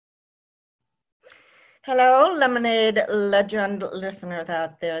Hello, Lemonade Legend listeners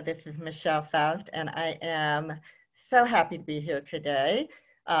out there. This is Michelle Faust, and I am so happy to be here today.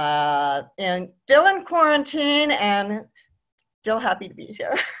 And still in quarantine and still happy to be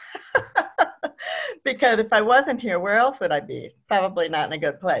here. Because if I wasn't here, where else would I be? Probably not in a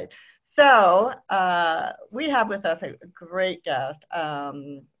good place. So we have with us a great guest.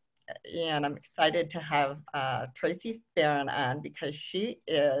 And I'm excited to have Tracey Ferrin on because she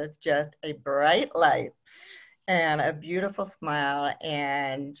is just a bright light and a beautiful smile,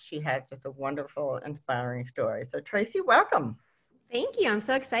 and she has just a wonderful, inspiring story. So Tracey, welcome. Thank you. I'm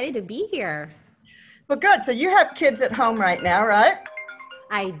so excited to be here. Well, good. So you have kids at home right now, right?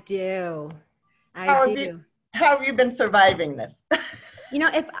 I do. How have you been surviving this?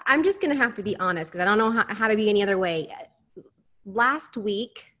 If I'm just going to have to be honest, because I don't know how to be any other way. Last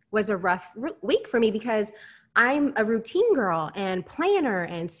week was a rough week for me because I'm a routine girl and planner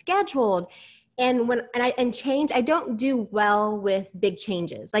and scheduled. And change, I don't do well with big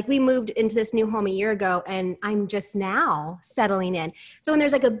changes. Like we moved into this new home a year ago and I'm just now settling in. So when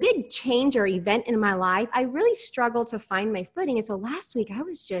there's like a big change or event in my life, I really struggle to find my footing. And so last week I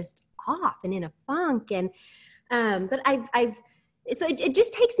was just off and in a funk. And, but it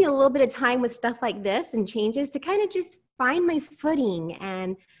just takes me a little bit of time with stuff like this and changes to kind of just find my footing.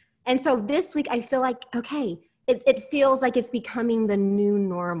 And so this week I feel like, okay, it feels like it's becoming the new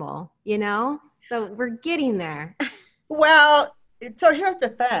normal, So we're getting there. Well, so here's the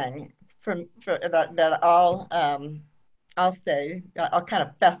thing that I'll say, I'll kind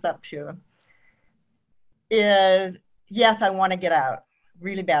of fess up to, is yes, I want to get out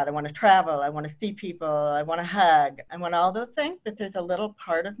really bad. I want to travel. I want to see people. I want to hug. I want all those things, but there's a little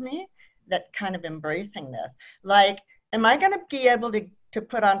part of me that's kind of embracing this. Like, am I going to be able to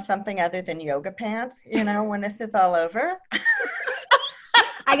put on something other than yoga pants, when this is all over?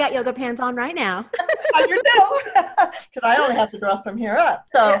 I got yoga pants on right now. I do too, because I only have to dress from here up.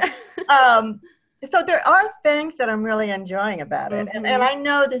 So, so there are things that I'm really enjoying about it, and I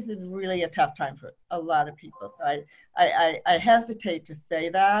know this is really a tough time for a lot of people. So I hesitate to say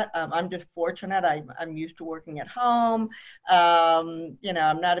that. I'm just fortunate. I'm used to working at home. I'm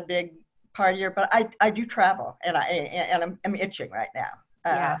not a big partier, but I do travel, and I'm itching right now.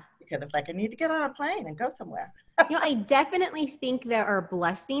 Because it's like I need to get on a plane and go somewhere. I definitely think there are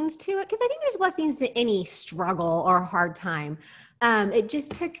blessings to it because I think there's blessings to any struggle or hard time. It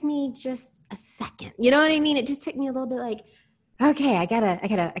just took me just a second. You know what I mean? It just took me a little bit like, okay, I gotta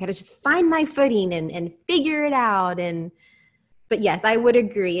just find my footing and figure it out. But yes, I would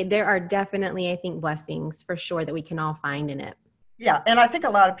agree. There are definitely, I think, blessings for sure that we can all find in it. Yeah, and I think a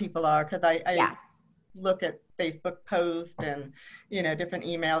lot of people are because I look at Facebook posts and different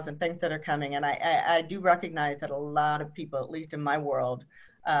emails and things that are coming, and I do recognize that a lot of people, at least in my world,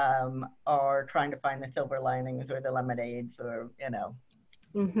 are trying to find the silver linings or the lemonades or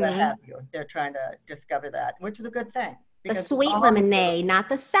what have you. They're trying to discover that, which is a good thing. The sweet lemonade, not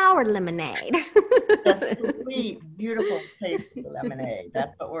the sour lemonade. The sweet, beautiful, tasty lemonade.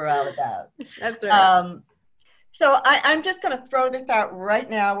 That's what we're all about. That's right. So I'm just going to throw this out right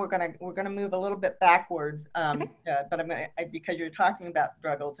now. We're gonna move a little bit backwards, Okay. but because you're talking about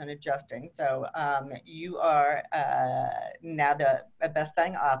struggles and adjusting. So you are now a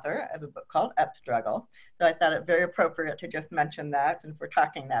best-selling author of a book called Upstruggle. So I thought it very appropriate to just mention that since we're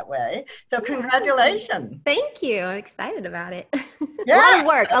talking that way. So congratulations! Thank you. I'm excited about it.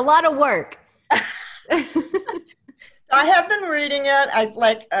 Yeah. A lot of work. I have been reading it.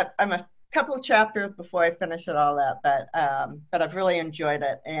 I'm a couple of chapters before I finish it all up, but I've really enjoyed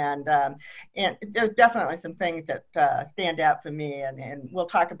it, and there's definitely some things that stand out for me, and we'll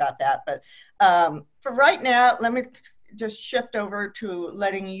talk about that. But for right now, let me just shift over to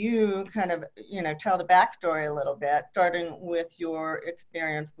letting you kind of tell the backstory a little bit, starting with your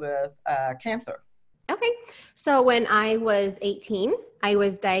experience with cancer. Okay, so when I was 18, I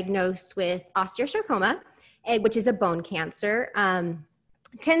was diagnosed with osteosarcoma, which is a bone cancer.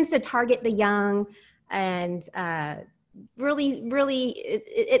 Tends to target the young, and really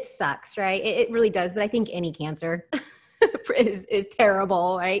it sucks, right? It really does, but I think any cancer is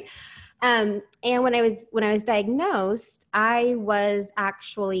terrible, right? And when I was diagnosed, I was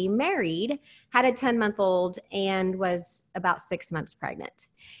actually married, had a 10-month-old, and was about 6 months pregnant.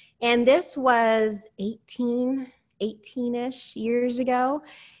 And this was 18-ish years ago.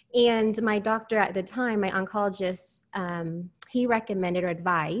 And my doctor at the time, my oncologist, he recommended or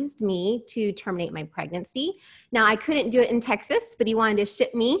advised me to terminate my pregnancy. Now, I couldn't do it in Texas, but he wanted to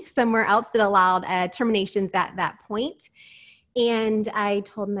ship me somewhere else that allowed terminations at that point. And I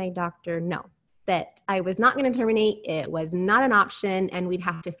told my doctor no, that I was not going to terminate. It was not an option, and we'd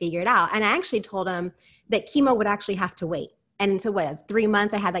have to figure it out. And I actually told him that chemo would actually have to wait. And so what, it's 3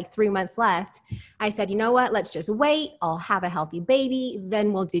 months. I had like 3 months left. I said, you know what, let's just wait. I'll have a healthy baby.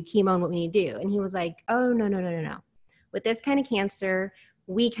 Then we'll do chemo and what we need to do. And he was like, oh, no. With this kind of cancer,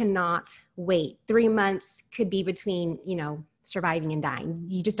 we cannot wait. 3 months could be between, surviving and dying.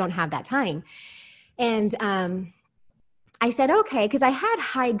 You just don't have that time. And I said, okay, because I had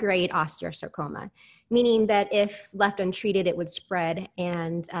high grade osteosarcoma, meaning that if left untreated, it would spread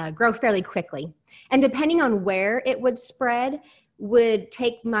and grow fairly quickly. And depending on where it would spread, would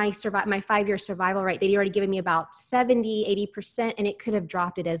take my 5-year survival rate. They'd already given me about 70, 80%, and it could have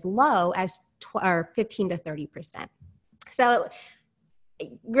dropped it as low as 15 to 30%. So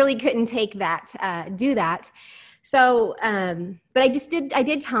really couldn't take that, do that. So, but I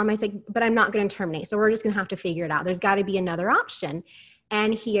did tell him, I said, but I'm not going to terminate. So we're just going to have to figure it out. There's got to be another option.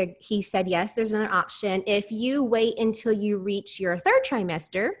 And he said, yes, there's another option. If you wait until you reach your 3rd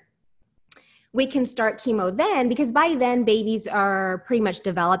trimester, we can start chemo then, because by then babies are pretty much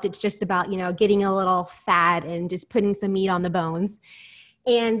developed. It's just about, getting a little fat and just putting some meat on the bones.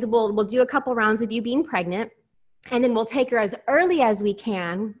 And we'll do a couple rounds with you being pregnant. And then we'll take her as early as we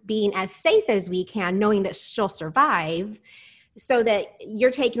can, being as safe as we can, knowing that she'll survive, so that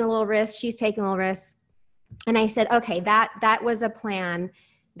you're taking a little risk, she's taking a little risk. And I said, okay, that was a plan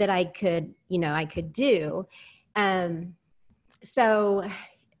that I could do. So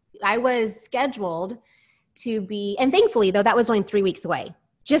I was scheduled to be, and thankfully though, that was only 3 weeks away,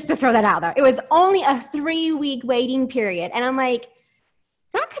 just to throw that out there. It was only a 3-week waiting period. And I'm like,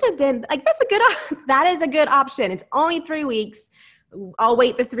 that could have been like, that is a good option. It's only 3 weeks. I'll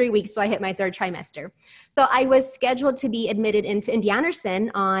wait the 3 weeks till I hit my 3rd trimester. So I was scheduled to be admitted into MD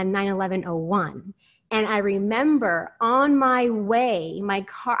Anderson on 9/11/01. And I remember on my way,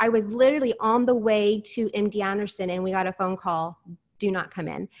 I was literally on the way to MD Anderson, and we got a phone call, do not come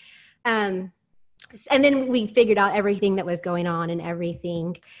in. And then we figured out everything that was going on and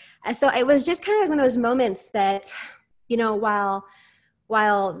everything. So it was just kind of one of those moments that,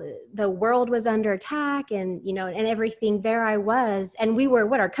 while the world was under attack and, and everything, there I was, and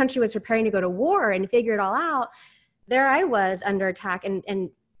our country was preparing to go to war and figure it all out. There I was under attack and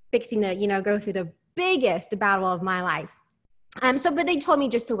fixing to, go through the biggest battle of my life. But they told me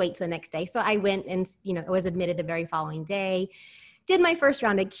just to wait till the next day. So I went and, was admitted the very following day, did my first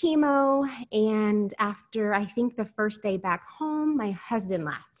round of chemo. And after, I think the first day back home, my husband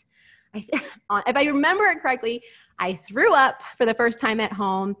left. If I remember it correctly, I threw up for the first time at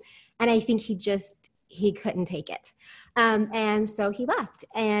home, and I think he couldn't take it. And so he left.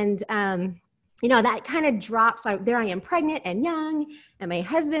 And, that kind of drops. There I am, pregnant and young, and my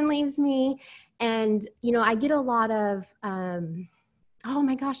husband leaves me. And, I get a lot of, oh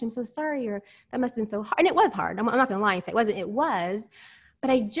my gosh, I'm so sorry, or that must've been so hard. And it was hard. I'm not going to lie and say it was, but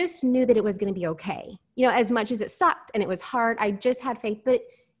I just knew that it was going to be okay. As much as it sucked and it was hard, I just had faith, but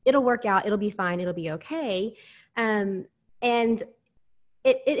it'll work out. It'll be fine. It'll be okay. And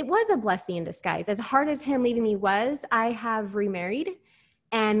it was a blessing in disguise. As hard as him leaving me was, I have remarried,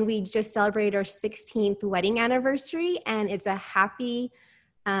 and we just celebrated our 16th wedding anniversary, and it's a happy,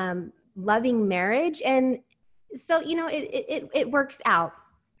 loving marriage. And so, it works out.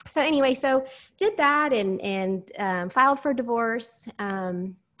 So anyway, did that and filed for divorce.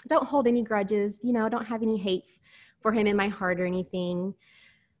 Don't hold any grudges, don't have any hate for him in my heart or anything.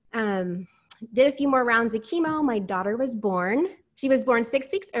 Did a few more rounds of chemo. My daughter was born. She was born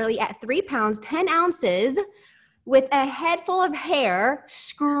 6 weeks early at 3 pounds, 10 ounces, with a head full of hair,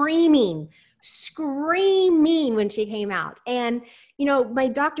 screaming when she came out. And, my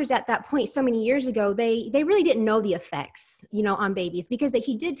doctors at that point, so many years ago, they really didn't know the effects, on babies, because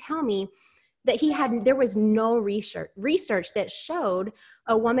he did tell me that there was no research that showed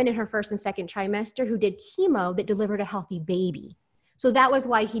a woman in her 1st and 2nd trimester who did chemo that delivered a healthy baby. So that was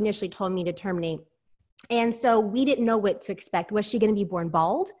why he initially told me to terminate. And so we didn't know what to expect. Was she going to be born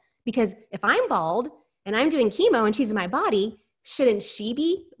bald? Because if I'm bald and I'm doing chemo and she's in my body, shouldn't she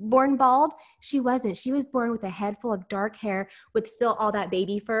be born bald? She wasn't. She was born with a head full of dark hair with still all that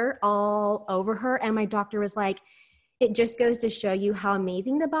baby fur all over her. And my doctor was like, it just goes to show you how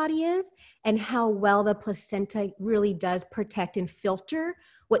amazing the body is and how well the placenta really does protect and filter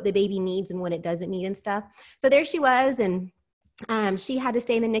what the baby needs and what it doesn't need and stuff. So there she was. And she had to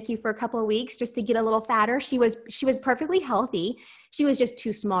stay in the NICU for a couple of weeks just to get a little fatter. She was perfectly healthy. She was just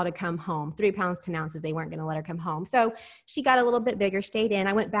too small to come home. 3 pounds, 10 ounces. They weren't going to let her come home. So she got a little bit bigger, stayed in.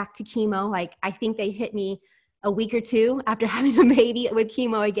 I went back to chemo. I think they hit me a week or two after having a baby with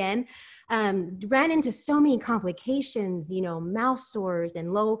chemo again. Ran into so many complications, mouth sores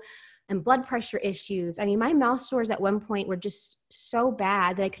and low and blood pressure issues. I mean, my mouth sores at one point were just so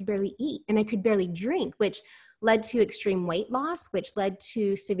bad that I could barely eat and I could barely drink, which led to extreme weight loss, which led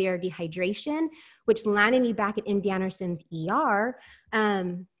to severe dehydration, which landed me back at MD Anderson's ER.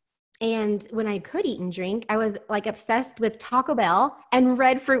 And when I could eat and drink, I was like obsessed with Taco Bell and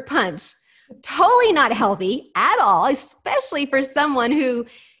red fruit punch. Totally not healthy at all, especially for someone who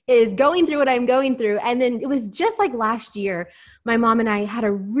is going through what I'm going through. And then it was just like last year, my mom and I had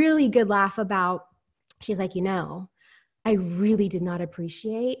a really good laugh about, she's like, I really did not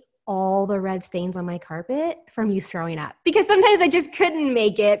appreciate all the red stains on my carpet from you throwing up, because sometimes I just couldn't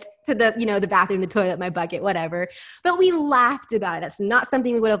make it to the, the bathroom, the toilet, my bucket, whatever. But we laughed about it. That's not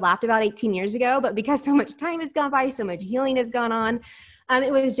something we would have laughed about 18 years ago, but because so much time has gone by, so much healing has gone on,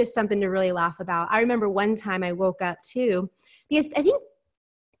 it was just something to really laugh about. I remember one time I woke up too, because I think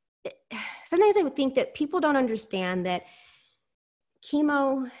sometimes I would think that people don't understand that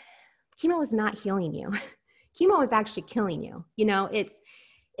chemo is not healing you. Chemo is actually killing you.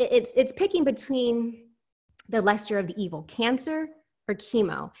 It's picking between the lesser of the evil, cancer or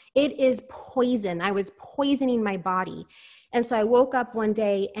chemo. It is poison. I was poisoning my body. And so I woke up one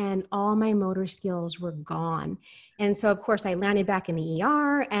day and all my motor skills were gone. And so of course I landed back in the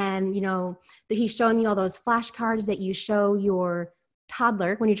ER, and, he's showing me all those flashcards that you show your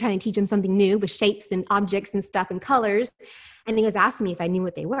toddler when you're trying to teach them something new with shapes and objects and stuff and colors. And he was asking me if I knew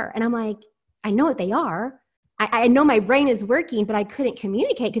what they were. And I'm like, I know what they are. I know my brain is working, but I couldn't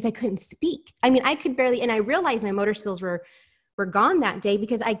communicate because I couldn't speak. I mean, I could barely, and I realized my motor skills were gone that day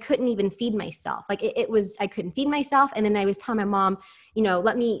because I couldn't even feed myself. Like I couldn't feed myself. And then I was telling my mom,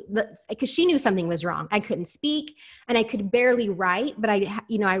 because she knew something was wrong. I couldn't speak and I could barely write, but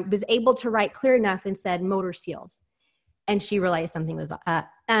I was able to write clear enough and said motor skills. And she realized something was up.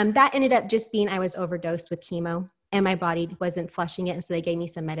 That ended up just being, I was overdosed with chemo and my body wasn't flushing it. And so they gave me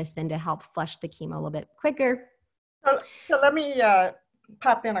some medicine to help flush the chemo a little bit quicker. So let me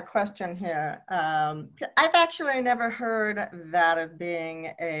pop in a question here. I've actually never heard that as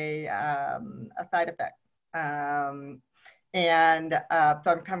being a side effect. So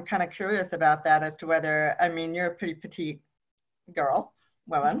I'm kind of curious about that as to whether, you're a pretty petite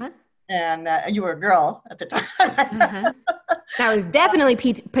woman, uh-huh. And you were a girl at the time. Uh-huh. I was definitely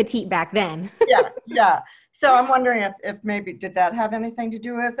petite back then. Yeah. So I'm wondering if maybe, did that have anything to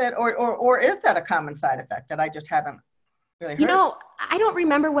do with it? Or is that a common side effect that I just haven't really heard? I don't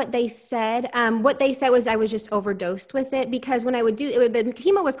remember what they said. What they said was I was just overdosed with it, because when I would do it, the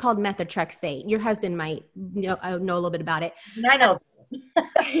chemo was called methotrexate. Your husband might know a little bit about it. I know.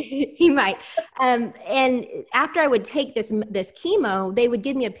 He might. And after I would take this chemo, they would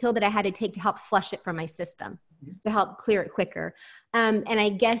give me a pill that I had to take to help flush it from my system, to help clear it quicker. And I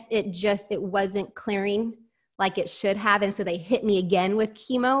guess it wasn't clearing like it should have. And so they hit me again with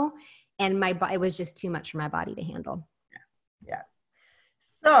chemo, and it was just too much for my body to handle. Yeah.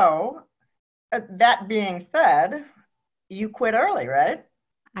 So that being said, you quit early, right?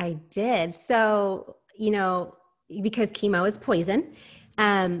 I did. So, because chemo is poison.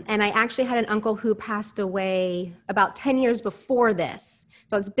 And I actually had an uncle who passed away about 10 years before this.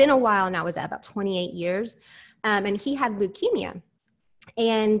 So it's been a while now. It was about 28 years. And he had leukemia.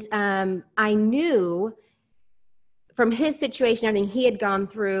 And I knew from his situation, everything he had gone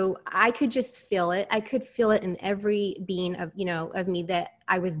through, I could just feel it. I could feel it in every being of me that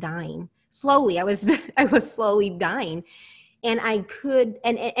I was dying slowly. I was slowly dying. And I could,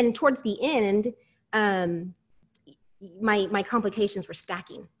 and towards the end, my complications were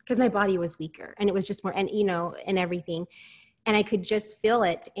stacking because my body was weaker and it was just more, and everything. And I could just feel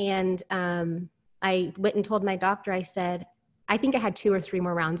it. And I went and told my doctor, I said, I think I had 2 or 3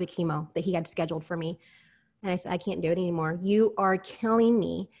 more rounds of chemo that he had scheduled for me. And I said, I can't do it anymore. You are killing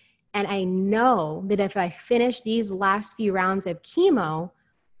me. And I know that if I finish these last few rounds of chemo,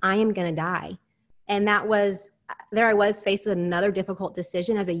 I am going to die. And there I was faced with another difficult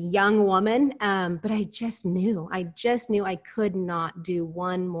decision as a young woman. But I just knew I could not do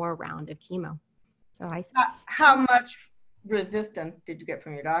 1 more round of chemo. So how much resistance did you get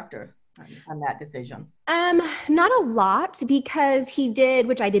from your doctor on that decision? Not a lot, because he did,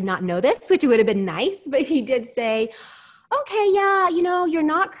 which I did not know this, which would have been nice, but he did say, okay, yeah, you're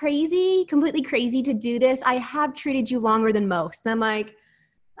not completely crazy to do this. I have treated you longer than most. And I'm like,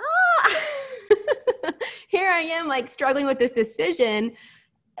 here I am, like struggling with this decision,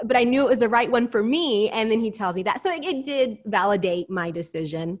 but I knew it was the right one for me. And then he tells me that. So it did validate my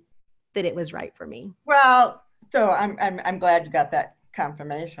decision that it was right for me. Well, so I'm glad you got that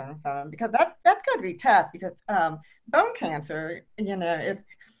confirmation from him, because that's going to be tough, because bone cancer,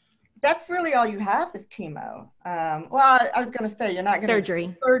 that's really all you have is chemo. Well, I was going to say you're not going to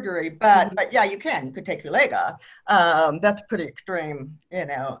Surgery. Surgery, but yeah, you can. You could take your leg off. That's a pretty extreme, thing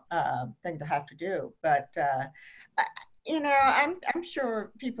to have to do. But I'm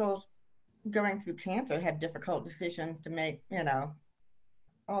sure people going through cancer have difficult decisions to make,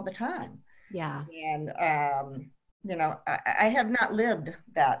 all the time. Yeah. And I have not lived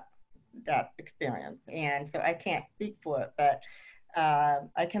that experience, and so I can't speak for it, but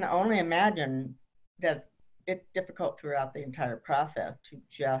I can only imagine that it's difficult throughout the entire process to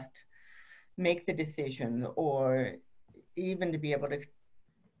just make the decisions, or even to be able to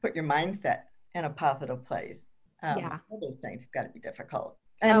put your mindset in a positive place. Yeah. All those things have got to be difficult.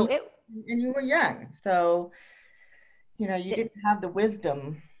 Oh, And you were young, so you didn't have the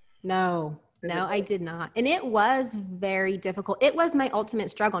wisdom. No, I did not. And it was very difficult. It was my ultimate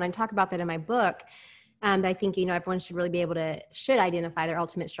struggle. And I talk about that in my book. I think, everyone should really be able should identify their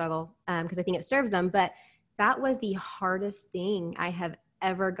ultimate struggle, because I think it serves them. But that was the hardest thing I have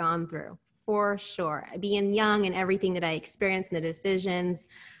ever gone through, for sure. Being young and everything that I experienced and the decisions,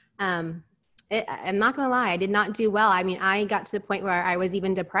 I'm not going to lie, I did not do well. I mean, I got to the point where I was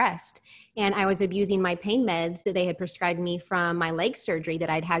even depressed, and I was abusing my pain meds that they had prescribed me from my leg surgery that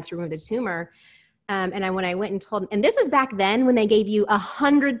I'd had to remove the tumor. When I went and told, and this was back then when they gave you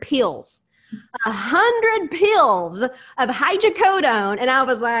 100 pills of hydrocodone. And I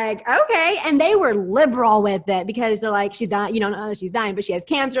was like, okay. And they were liberal with it because they're like, she's dying, she's dying, but she has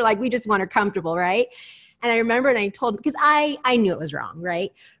cancer. Like, we just want her comfortable. Right. And I remember, and I told, because I knew it was wrong.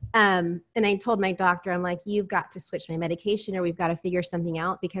 Right. And I told my doctor, I'm like, you've got to switch my medication, or we've got to figure something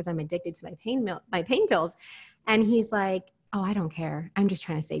out because I'm addicted to my pain pills. And he's like, oh, I don't care. I'm just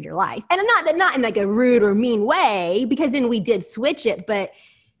trying to save your life. And I'm not in like a rude or mean way, because then we did switch it. But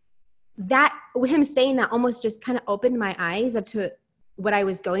that, him saying that almost just kind of opened my eyes up to what I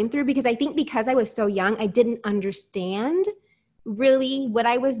was going through, because I think because I was so young, I didn't understand really what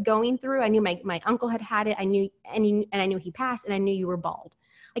I was going through. I knew my uncle had it. I knew he passed, and I knew you were bald.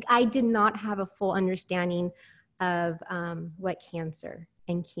 Like, I did not have a full understanding of what cancer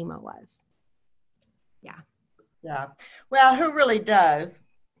and chemo was. Yeah. Yeah. Well, who really does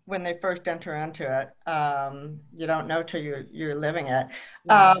when they first enter into it? You don't know till you're living it.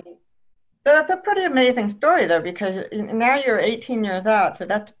 Yeah. That's a pretty amazing story, though, because now you're 18 years out, so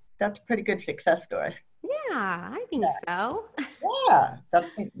that's a pretty good success story. Yeah, I think so. Yeah, that's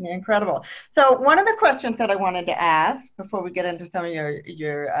incredible. So one of the questions that I wanted to ask before we get into some of your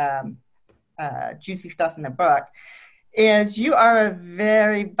juicy stuff in the book is, you are a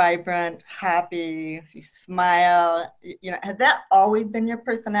very vibrant, happy, you smile. Has that always been your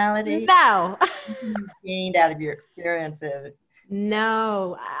personality? No. You gained out of your experiences?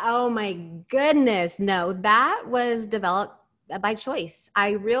 No. Oh my goodness. No, that was developed by choice.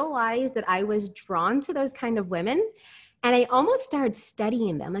 I realized that I was drawn to those kind of women, and I almost started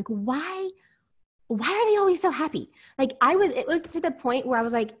studying them. Like, why are they always so happy? Like, it was to the point where I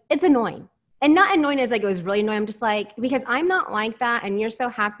was like, it's annoying. And not annoying as like it was really annoying. I'm just like, because I'm not like that, and you're so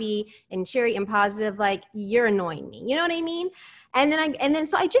happy and cheery and positive, like, you're annoying me. You know what I mean? And then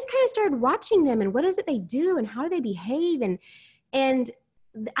so I just kind of started watching them, and what is it they do, and how do they behave, and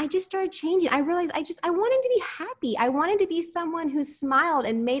I just started changing. I realized I wanted to be happy. I wanted to be someone who smiled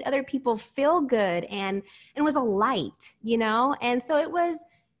and made other people feel good and was a light, And so it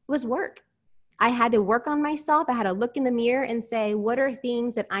was work. I had to work on myself. I had to look in the mirror and say, what are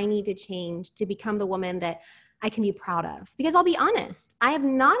things that I need to change to become the woman that I can be proud of? Because I'll be honest, I have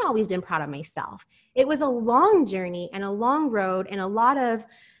not always been proud of myself. It was a long journey and a long road and a lot of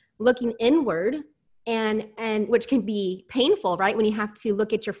looking inward, and which can be painful, right? When you have to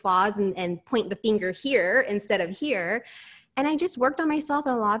look at your flaws and point the finger here instead of here. And I just worked on myself,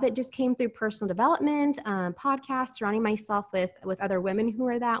 and a lot of it just came through personal development, podcasts, surrounding myself with other women who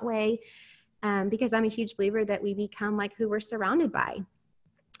are that way. Because I'm a huge believer that we become like who we're surrounded by.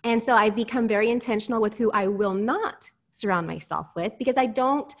 And so I've become very intentional with who I will not surround myself with, because I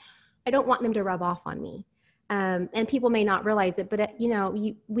don't want them to rub off on me. And people may not realize it, but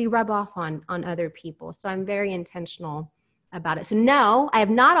we rub off on other people. So I'm very intentional about it. So no, I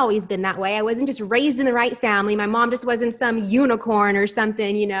have not always been that way. I wasn't just raised in the right family. My mom just wasn't some unicorn or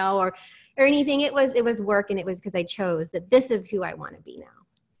something, or anything. It was work, and it was because I chose that this is who I want to be now.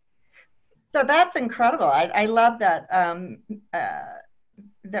 So that's incredible. I love that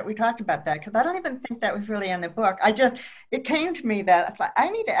that we talked about that, because I don't even think that was really in the book. It came to me that I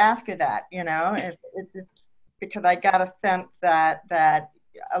need to ask her that. It's just because I got a sense that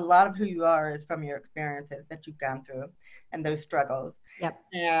a lot of who you are is from your experiences that you've gone through and those struggles. Yep.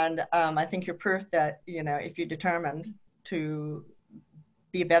 And I think you're proof that if you're determined to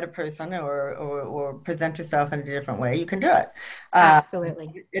be a better person or present yourself in a different way, you can do it.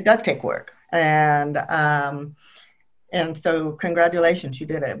 Absolutely. It does take work. And so congratulations, you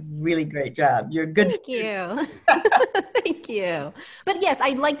did a really great job. You're a good Thank student. you. Thank you. But yes, I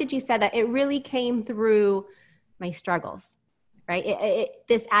like that you said that. It really came through my struggles, right?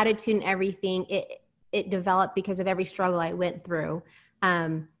 This attitude and everything, it developed because of every struggle I went through.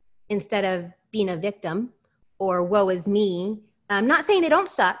 Instead of being a victim or woe is me, I'm not saying they don't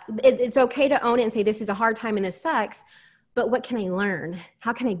suck. It's okay to own it and say, this is a hard time and this sucks, but what can I learn?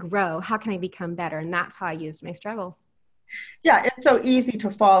 How can I grow? How can I become better? And that's how I used my struggles. Yeah, it's so easy to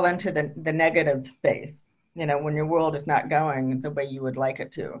fall into the negative space, when your world is not going the way you would like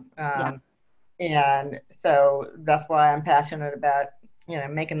it to. Yeah. And so that's why I'm passionate about,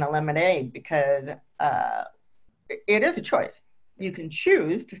 making the lemonade, because it is a choice. You can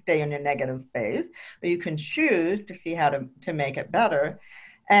choose to stay in your negative space, or you can choose to see how to make it better.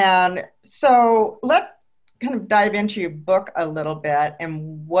 And so let's kind of dive into your book a little bit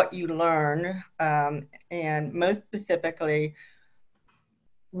and what you learn, and most specifically,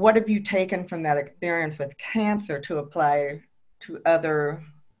 what have you taken from that experience with cancer to apply to other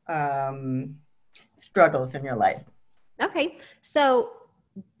struggles in your life? Okay. So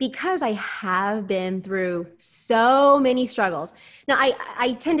because I have been through so many struggles. Now,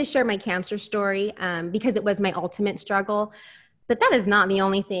 I tend to share my cancer story because it was my ultimate struggle, but that is not the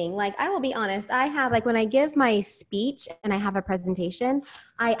only thing. Like, I will be honest, I have, like, when I give my speech and I have a presentation,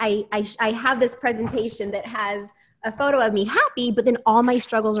 I have this presentation that has a photo of me happy, but then all my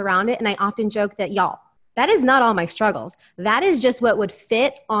struggles around it. And I often joke that, y'all, that is not all my struggles. That is just what would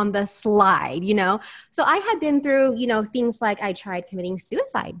fit on the slide, So I had been through, things like I tried committing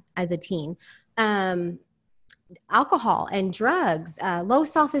suicide as a teen, alcohol and drugs, low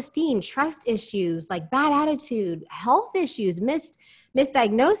self-esteem, trust issues, like bad attitude, health issues,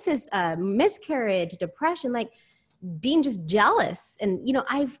 misdiagnosis, miscarriage, depression, like being just jealous. And,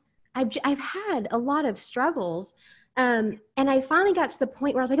 I've had a lot of struggles. And I finally got to the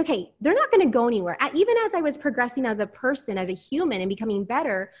point where I was like, okay, they're not going to go anywhere. Even as I was progressing as a person, as a human and becoming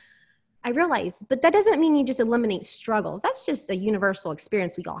better, I realized, but that doesn't mean you just eliminate struggles. That's just a universal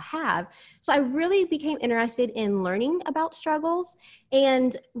experience we all have. So I really became interested in learning about struggles.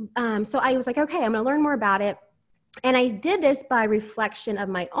 And so I was like, okay, I'm going to learn more about it. And I did this by reflection of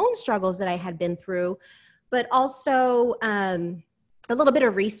my own struggles that I had been through, but also a little bit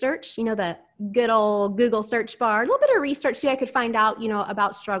of research, the good old Google search bar, a little bit of research so I could find out,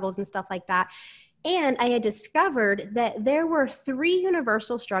 about struggles and stuff like that. And I had discovered that there were 3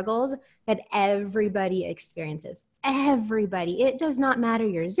 universal struggles that everybody experiences. Everybody. It does not matter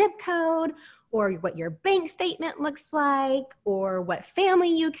your zip code or what your bank statement looks like or what family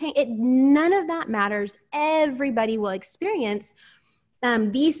you came. None of that matters. Everybody will experience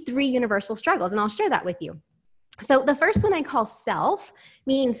these 3 universal struggles. And I'll share that with you. So the first one I call self,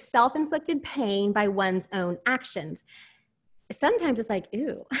 meaning self-inflicted pain by one's own actions. Sometimes it's like,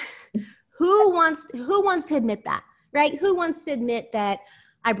 ooh, who wants to admit that, right? Who wants to admit that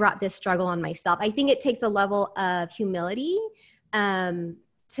I brought this struggle on myself? I think it takes a level of humility to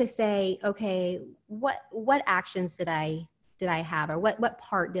say, okay, what actions did I have, or what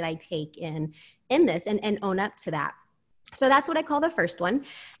part did I take in this, and own up to that. So that's what I call the first one.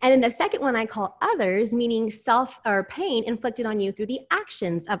 And then the second one I call others, meaning self or pain inflicted on you through the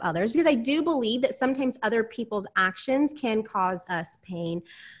actions of others, because I do believe that sometimes other people's actions can cause us pain.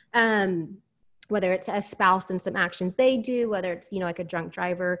 Whether it's a spouse and some actions they do, whether it's, like a drunk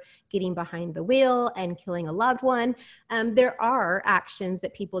driver getting behind the wheel and killing a loved one. There are actions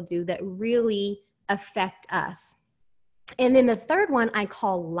that people do that really affect us. And then the third one I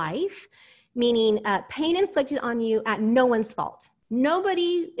call life, meaning pain inflicted on you at no one's fault.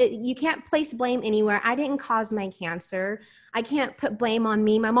 You can't place blame anywhere. I didn't cause my cancer. I can't put blame on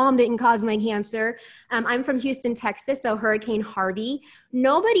me. My mom didn't cause my cancer. I'm from Houston, Texas, so Hurricane Harvey.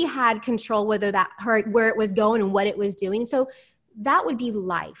 Nobody had control where it was going and what it was doing. So that would be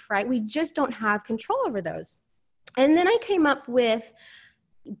life, right? We just don't have control over those. And then I came up with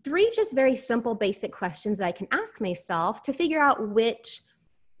 3 just very simple, basic questions that I can ask myself to figure out which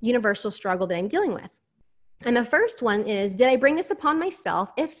universal struggle that I'm dealing with. And the first one is, did I bring this upon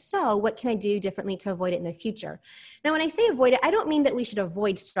myself? If so, what can I do differently to avoid it in the future? Now, when I say avoid it, I don't mean that we should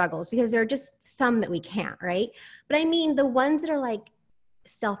avoid struggles, because there are just some that we can't, right? But I mean the ones that are like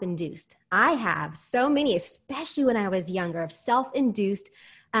self-induced. I have so many, especially when I was younger, of self-induced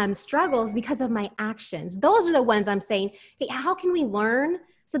struggles because of my actions. Those are the ones I'm saying, hey, how can we learn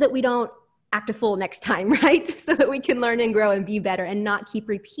so that we don't act a fool next time, right? So that we can learn and grow and be better and not keep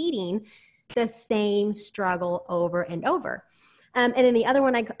repeating the same struggle over and over. And then the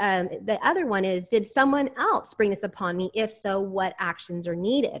other one is, did someone else bring this upon me? If so, what actions are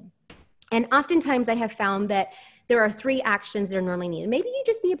needed? And oftentimes I have found that there are 3 actions that are normally needed. Maybe you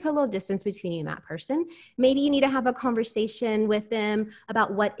just need to put a little distance between you and that person. Maybe you need to have a conversation with them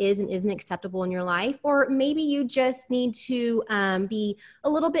about what is and isn't acceptable in your life. Or maybe you just need to be a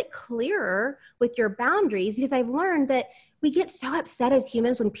little bit clearer with your boundaries, because I've learned that we get so upset as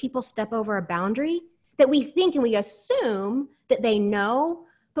humans when people step over a boundary that we think and we assume that they know,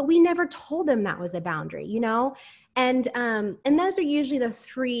 but we never told them that was a boundary, you know? And those are usually the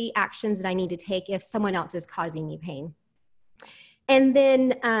 3 actions that I need to take if someone else is causing me pain. And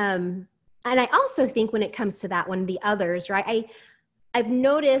then, and I also think when it comes to that one, the others, right? I've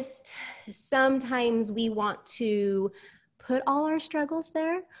noticed sometimes we want to put all our struggles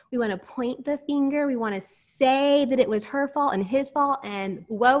there. We want to point the finger. We want to say that it was her fault and his fault and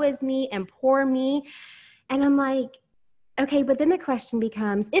woe is me and poor me. And I'm like, okay, but then the question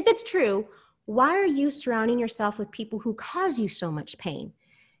becomes, if it's true, why are you surrounding yourself with people who cause you so much pain?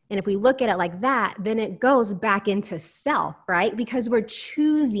 And if we look at it like that, then it goes back into self, right? Because we're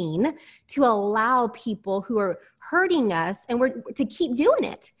choosing to allow people who are hurting us and we're to keep doing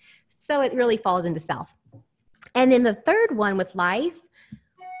it. So it really falls into self. And then the third one with life,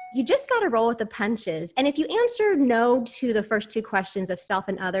 you just got to roll with the punches. And if you answer no to the first 2 questions of self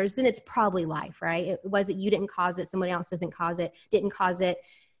and others, then it's probably life, right? Was it you didn't cause it, somebody else didn't cause it,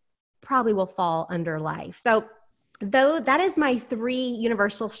 probably will fall under life. So though that is my 3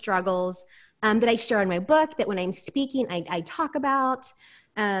 universal struggles that I share in my book, that when I'm speaking, I talk about.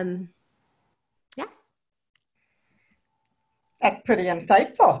 Yeah. That's pretty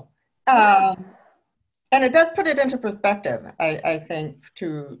insightful. And it does put it into perspective, I think,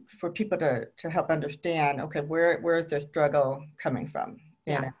 for people to help understand, okay, where is this struggle coming from?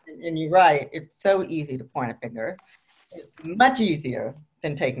 Yeah. And you're right, it's so easy to point a finger. It's much easier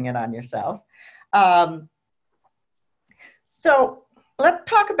than taking it on yourself. So let's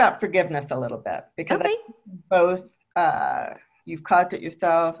talk about forgiveness a little bit, because Okay. both you've caused it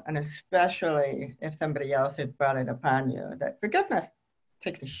yourself, and especially if somebody else has brought it upon you, that forgiveness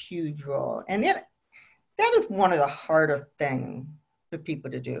takes a huge role. And that is one of the hardest things for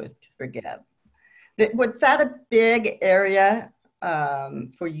people to do, is to forgive. Was that a big area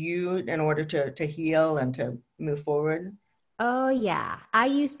for you in order to heal and to move forward? Oh yeah. I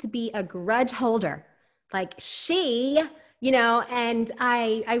used to be a grudge holder, like and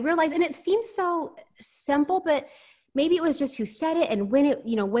I realized, and it seems so simple, but maybe it was just who said it. And when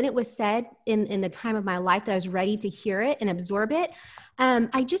it was said in the time of my life that I was ready to hear it and absorb it,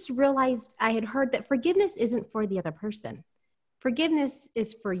 I just realized I had heard that forgiveness isn't for the other person. Forgiveness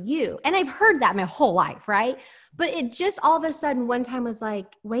is for you. And I've heard that my whole life, right? But it just all of a sudden one time was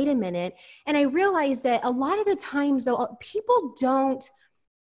like, wait a minute. And I realized that a lot of the times though, people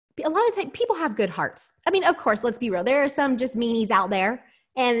have good hearts. I mean, of course, let's be real. There are some just meanies out there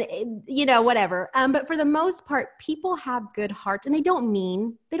and whatever. But for the most part, people have good hearts and they don't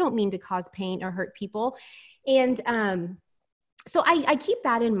mean to cause pain or hurt people. And so I keep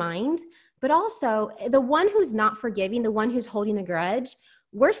that in mind. But also the one who's not forgiving, the one who's holding the grudge,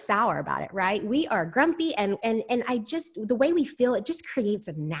 we're sour about it, right? We are grumpy and the way we feel, it just creates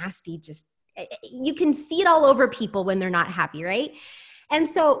a nasty, you can see it all over people when they're not happy, right? And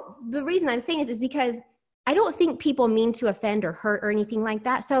so the reason I'm saying is because I don't think people mean to offend or hurt or anything like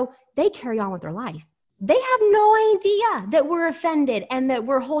that. So they carry on with their life. They have no idea that we're offended and that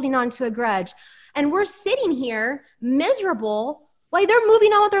we're holding on to a grudge. And we're sitting here miserable while they're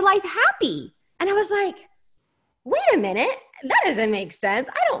moving on with their life happy. And I was like, wait a minute, that doesn't make sense.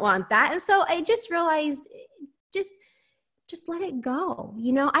 I don't want that. And so I just realized, just let it go.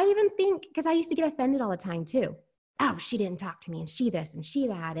 I even think, because I used to get offended all the time too. Oh, she didn't talk to me and she this and she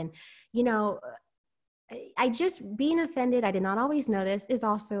that. And, I just being offended, I did not always know this, is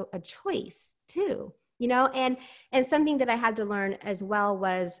also a choice too, and something that I had to learn as well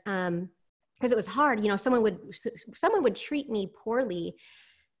was, because it was hard, someone would treat me poorly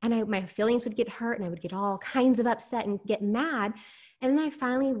and my feelings would get hurt and I would get all kinds of upset and get mad. And then I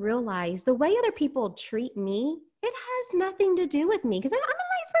finally realized the way other people treat me, it has nothing to do with me because I'm a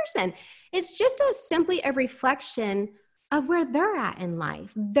nice person. It's just simply a reflection of where they're at in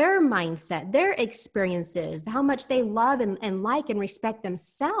life, their mindset, their experiences, how much they love and like and respect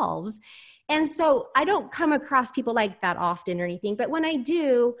themselves. And so I don't come across people like that often or anything, but when I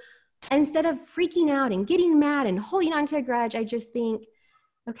do, instead of freaking out and getting mad and holding on to a grudge, I just think,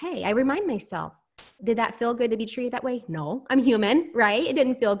 okay, I remind myself, did that feel good to be treated that way? No, I'm human, right? It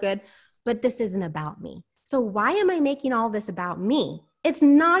didn't feel good, but this isn't about me. So why am I making all this about me? It's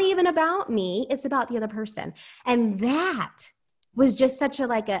not even about me. It's about the other person. And that was just such oh,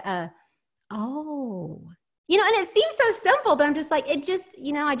 and it seems so simple, but I'm just like, it just,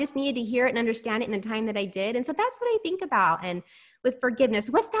 I just needed to hear it and understand it in the time that I did. And so that's what I think about. And with forgiveness,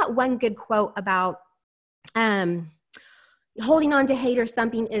 what's that one good quote about, holding on to hate or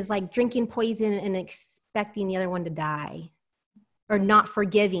something is like drinking poison and expecting the other one to die, or not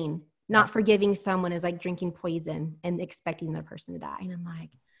forgiving someone is like drinking poison and expecting the person to die. And I'm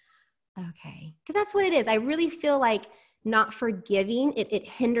like, okay, because that's what it is. I really feel like not forgiving, it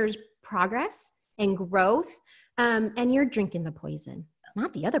hinders progress and growth. And you're drinking the poison,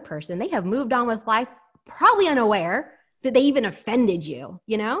 not the other person. They have moved on with life, probably unaware that they even offended you,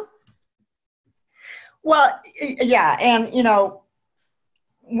 Well, yeah. And,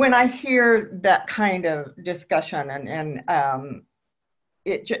 when I hear that kind of discussion and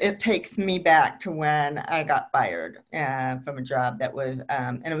it takes me back to when I got fired from a job that was,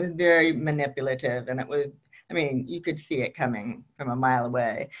 and it was very manipulative, and it was, you could see it coming from a mile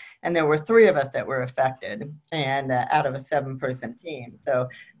away. And there were 3 of us that were affected, and out of a 7-person team. So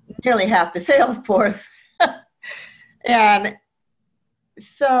nearly half the sales force. And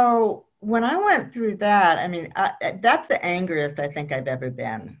so when I went through that, that's the angriest I think I've ever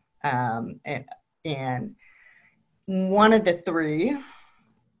been. And one of the 3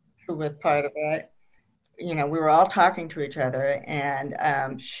 who was part of it, we were all talking to each other,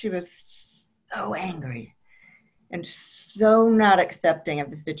 and she was so angry and so not accepting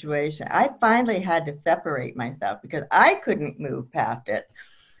of the situation. I finally had to separate myself because I couldn't move past it,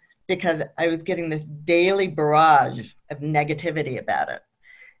 because I was getting this daily barrage of negativity about it.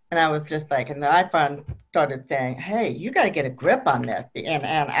 And I was just like, and I started saying, hey, you got to get a grip on this.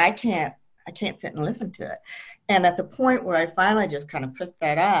 And I can't sit and listen to it. And at the point where I finally just kind of pushed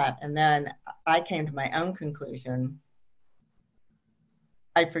that out, and then I came to my own conclusion,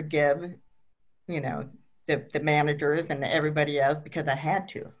 I forgive, the managers and everybody else, because I had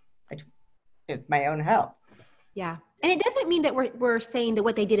to. It's my own health. Yeah. And it doesn't mean that we're saying that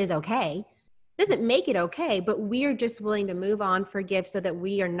what they did is okay. It doesn't make it okay, but we're just willing to move on, forgive, so that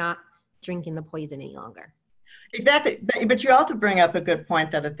we are not drinking the poison any longer. Exactly. But you also bring up a good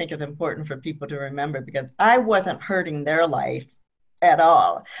point that I think is important for people to remember, because I wasn't hurting their life at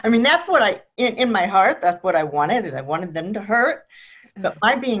all. That's what in my heart, that's what I wanted, and I wanted them to hurt. But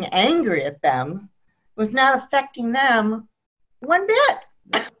my being angry at them was not affecting them one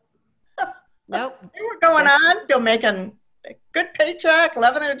bit. Nope. They were going on, still making a good paycheck,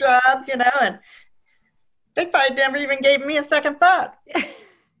 loving their jobs, and they probably never even gave me a second thought.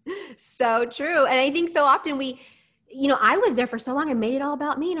 So true. And I think so often I was there for so long and made it all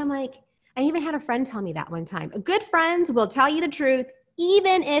about me. And I'm like, I even had a friend tell me that one time. A good friend will tell you the truth,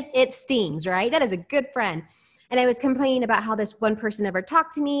 even if it stings, right? That is a good friend. And I was complaining about how this one person never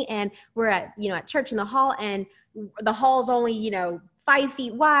talked to me, and we're at church in the hall, and the hall's only, 5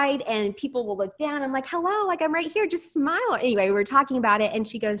 feet wide, and people will look down. I'm like, hello, like I'm right here, just smile. Anyway, we were talking about it, and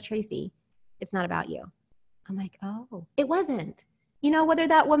she goes, Tracey, it's not about you. I'm like, oh, it wasn't. Whether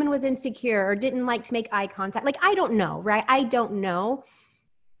that woman was insecure or didn't like to make eye contact, like, I don't know, right? I don't know,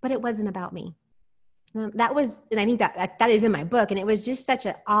 but it wasn't about me. That was, and I think that is in my book. And it was just such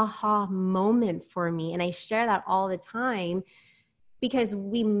an aha moment for me. And I share that all the time, because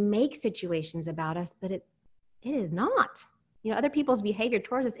we make situations about us, but it is not. Other people's behavior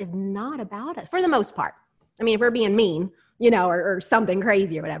towards us is not about us for the most part. If we're being mean, or something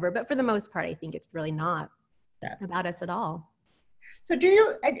crazy or whatever, but for the most part, I think it's really not about us at all. So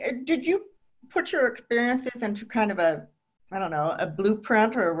did you put your experiences into kind of a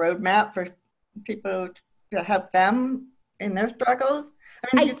blueprint or a roadmap for people to help them in their struggles?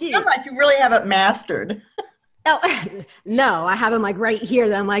 I do. Sound like you really have it mastered. Oh, no, I have them like right here.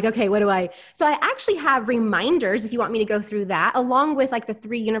 That I'm like, okay, so I actually have reminders, if you want me to go through that, along with like the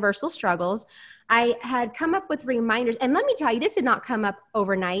 3 universal struggles. I had come up with reminders, and let me tell you, this did not come up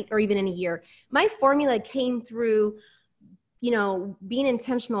overnight or even in a year. My formula came through being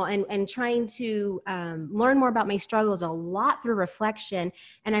intentional and trying to learn more about my struggles a lot through reflection.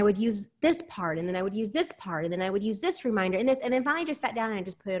 And I would use this part, and then I would use this part, and then I would use this reminder and this. And then finally just sat down and I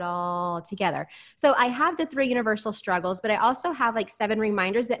just put it all together. So I have the 3 universal struggles, but I also have like 7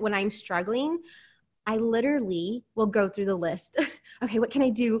 reminders that when I'm struggling, I literally will go through the list. Okay, what can I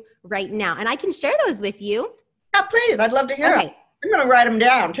do right now? And I can share those with you. Yeah, please. I'd love to hear them. I'm going to write them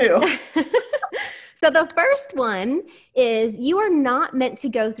down too. So the first one is, you are not meant to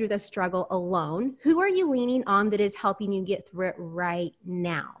go through the struggle alone. Who are you leaning on that is helping you get through it right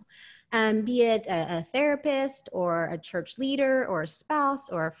now? Be it a therapist or a church leader or a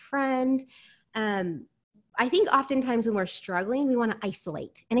spouse or a friend. I think oftentimes when we're struggling, we want to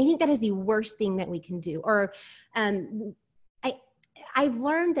isolate. And I think that is the worst thing that we can do. Or I've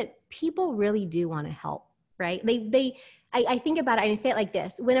learned that people really do want to help, right? I think about it and I say it like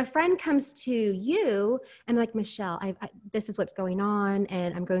this. When a friend comes to you and like, Michelle, this is what's going on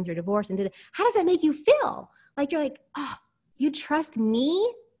and I'm going through a divorce. And how does that make you feel? Like, you're like, oh, you trust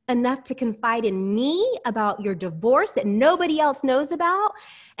me enough to confide in me about your divorce that nobody else knows about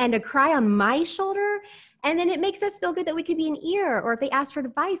and to cry on my shoulder. And then it makes us feel good that we could be an ear, or if they ask for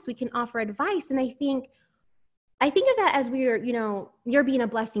advice, we can offer advice. And I think of that as you're being a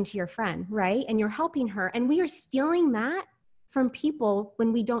blessing to your friend, right? And you're helping her. And we are stealing that from people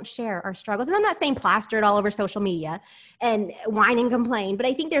when we don't share our struggles. And I'm not saying plaster it all over social media and whine and complain, but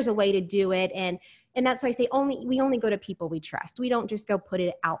I think there's a way to do it. And that's why I say we only go to people we trust. We don't just go put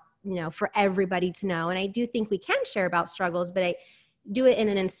it out, for everybody to know. And I do think we can share about struggles, but I do it in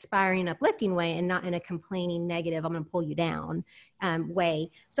an inspiring, uplifting way and not in a complaining, negative, I'm going to pull you down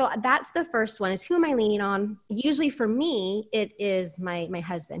way. So that's the first one, is who am I leaning on? Usually for me, it is my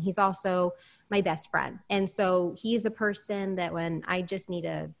husband. He's also my best friend. And so he's a person that when I just need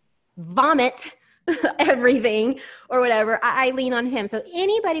to vomit everything or whatever, I lean on him. So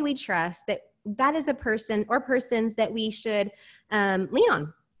anybody we trust, that is a person or persons that we should lean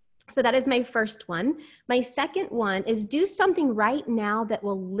on. So that is my first one. My second one is do something right now that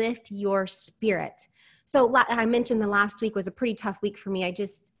will lift your spirit. So I mentioned the last week was a pretty tough week for me. I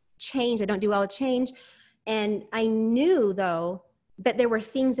just changed. I don't do well with change. And I knew, though, that there were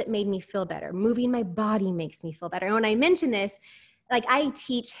things that made me feel better. Moving my body makes me feel better. And when I mention this, like, I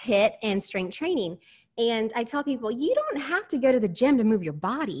teach HIIT and strength training. And I tell people, you don't have to go to the gym to move your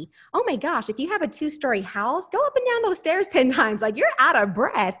body. Oh my gosh, if you have a 2-story house, go up and down those stairs 10 times. Like, you're out of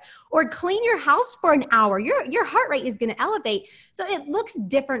breath. Or clean your house for an hour. Your heart rate is going to elevate. So it looks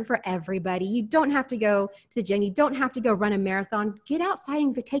different for everybody. You don't have to go to the gym. You don't have to go run a marathon. Get outside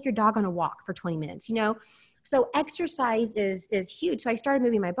and go take your dog on a walk for 20 minutes, So exercise is huge. So I started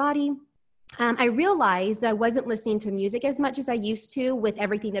moving my body. I realized that I wasn't listening to music as much as I used to with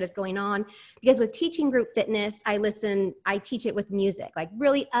everything that is going on, because with teaching group fitness, I teach it with music, like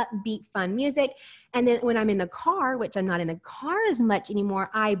really upbeat, fun music. And then when I'm in the car, which I'm not in the car as much anymore,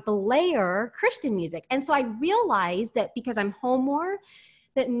 I blare Christian music. And so I realized that because I'm home more,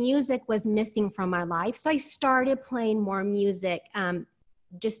 that music was missing from my life. So I started playing more music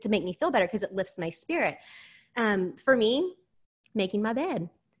just to make me feel better because it lifts my spirit. For me, making my bed.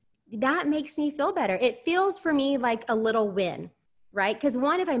 That makes me feel better. It feels for me like a little win, right? Because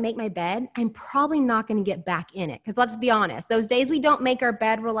one, if I make my bed, I'm probably not going to get back in it. Because let's be honest, those days we don't make our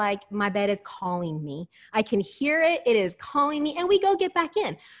bed, we're like, my bed is calling me. I can hear it. It is calling me. And we go get back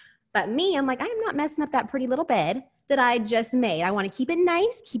in. But me, I'm like, I'm not messing up that pretty little bed that I just made. I want to keep it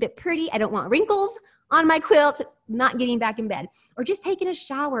nice, keep it pretty. I don't want wrinkles on my quilt, not getting back in bed, or just taking a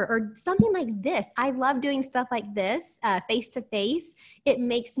shower or something like this. I love doing stuff like this, face to face. It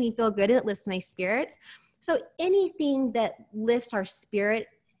makes me feel good and it lifts my spirits. So anything that lifts our spirit,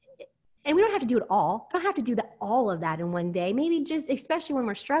 and we don't have to do it all. I don't have to do all of that in one day. Maybe just, especially when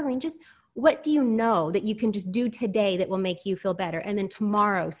we're struggling, just what do you know that you can just do today that will make you feel better? And then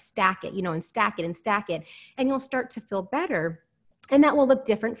tomorrow stack it, and stack it and stack it. And you'll start to feel better. And that will look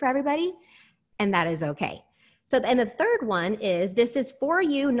different for everybody. And that is okay. So, and the third one is, this is for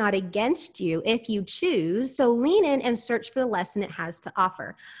you, not against you, if you choose. So lean in and search for the lesson it has to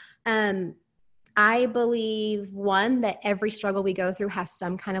offer. I believe, one, that every struggle we go through has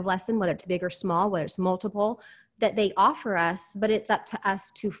some kind of lesson, whether it's big or small, whether it's multiple, that they offer us, but it's up to us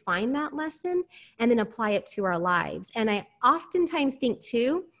to find that lesson and then apply it to our lives. And I oftentimes think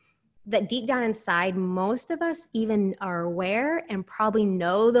too, that deep down inside, most of us even are aware and probably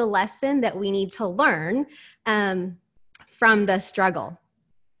know the lesson that we need to learn from the struggle.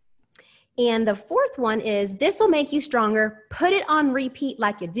 And the fourth one is, this will make you stronger. Put it on repeat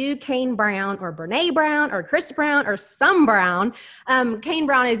like you do Kane Brown or Brene Brown or Chris Brown or some Brown. Kane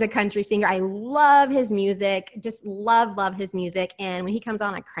Brown is a country singer. I love his music, just love his music. And when he comes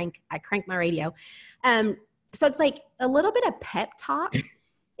on, I crank my radio. So it's like a little bit of pep talk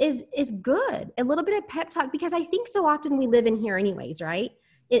is good. A little bit of pep talk, because I think so often we live in here anyways, right?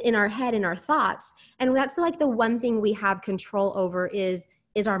 In our head, in our thoughts. And that's like the one thing we have control over is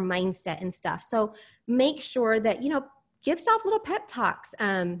our mindset and stuff. So make sure that, give self little pep talks.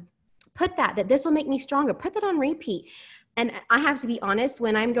 Put that this will make me stronger. Put that on repeat. And I have to be honest,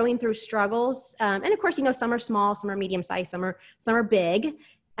 when I'm going through struggles, and of course, some are small, some are medium sized, some are big.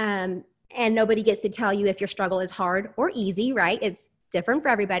 And nobody gets to tell you if your struggle is hard or easy, right? It's different for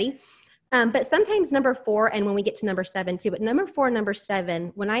everybody. But sometimes number 4, and when we get to number 7 too, but number 4 and number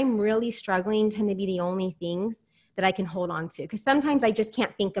 7, when I'm really struggling, tend to be the only things that I can hold on to. Because sometimes I just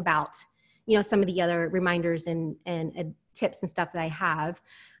can't think about, some of the other reminders and tips and stuff that I have,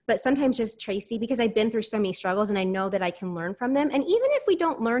 but sometimes just Tracey, because I've been through so many struggles and I know that I can learn from them. And even if we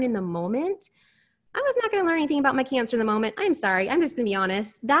don't learn in the moment, I was not going to learn anything about my cancer in the moment. I'm sorry. I'm just going to be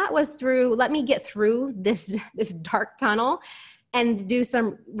honest. That was through, let me get through this dark tunnel and do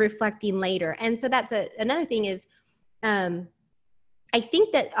some reflecting later. And so that's another thing is, I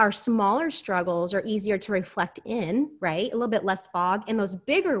think that our smaller struggles are easier to reflect in, right? A little bit less fog. And those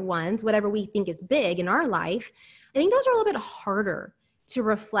bigger ones, whatever we think is big in our life, I think those are a little bit harder to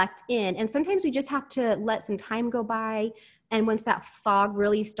reflect in. And sometimes we just have to let some time go by. And once that fog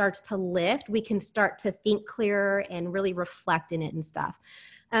really starts to lift, we can start to think clearer and really reflect in it and stuff.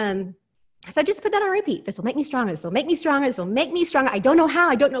 So I just put that on repeat. This will make me stronger. This will make me stronger. This will make me stronger. I don't know how,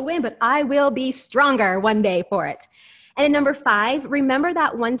 I don't know when, but I will be stronger one day for it. And then number 5, remember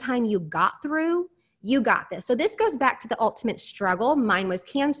that one time you got through, you got this. So this goes back to the ultimate struggle. Mine was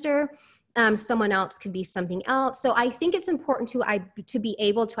cancer. Someone else could be something else. So I think it's important to be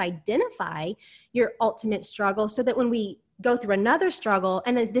able to identify your ultimate struggle so that when we go through another struggle,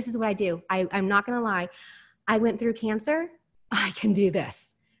 and this is what I do. I'm not going to lie. I went through cancer. I can do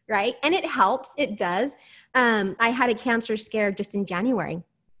this, right? And it helps. It does. I had a cancer scare just in January.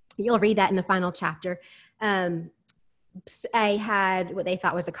 You'll read that in the final chapter. I had what they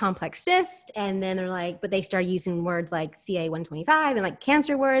thought was a complex cyst. And then they're like, but they started using words like CA-125 and like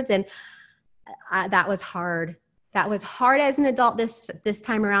cancer words. And that was hard. That was hard as an adult this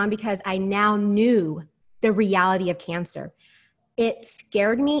time around because I now knew the reality of cancer. It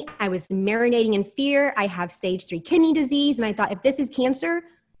scared me. I was marinating in fear. I have stage 3 kidney disease. And I thought, if this is cancer,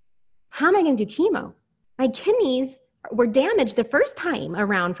 how am I going to do chemo? My kidneys were damaged the first time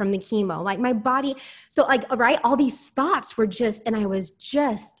around from the chemo. Like my body. So like, right. All these thoughts were just, and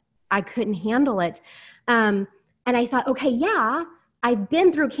I couldn't handle it. And I thought, okay, yeah, I've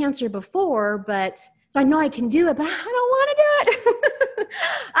been through cancer before, so I know I can do it, but I don't want to do it.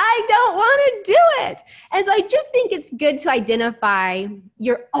 I don't want to do it. And so I just think it's good to identify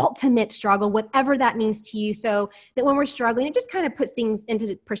your ultimate struggle, whatever that means to you, so that when we're struggling, it just kind of puts things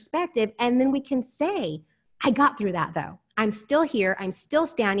into perspective. And then we can say, I got through that though. I'm still here. I'm still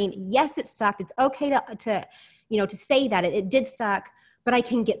standing. Yes, it sucked. It's okay to say that it did suck, but I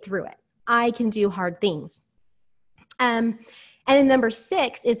can get through it. I can do hard things. And then number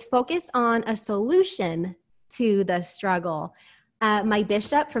 6 is focus on a solution to the struggle. My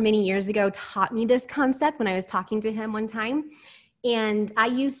bishop from many years ago taught me this concept when I was talking to him one time. And I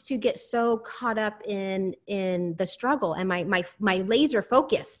used to get so caught up in the struggle, and my laser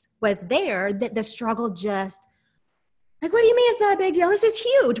focus was there that the struggle just, like, what do you mean it's not a big deal? This is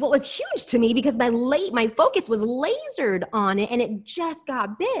huge. What was huge to me because my focus was lasered on it and it just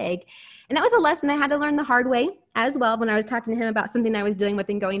got big. And that was a lesson I had to learn the hard way as well when I was talking to him about something I was dealing with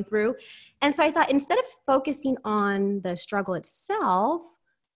and going through. And so I thought, instead of focusing on the struggle itself,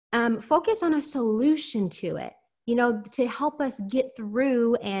 focus on a solution to it, to help us get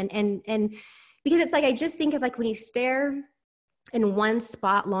through. And because it's like, I just think of like when you stare in one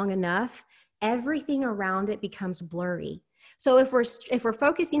spot long enough, everything around it becomes blurry. So if we're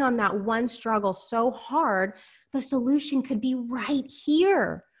focusing on that one struggle so hard, the solution could be right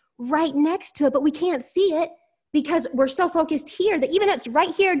here, right next to it, but we can't see it because we're so focused here that even if it's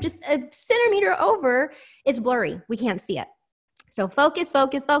right here, just a centimeter over, it's blurry. We can't see it. So focus,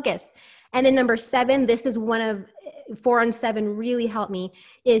 focus, focus. And then number 7, this is one of 4 and 7 really helped me,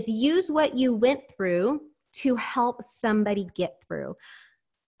 is use what you went through to help somebody get through.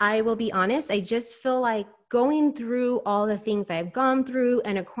 I will be honest, I just feel like going through all the things I've gone through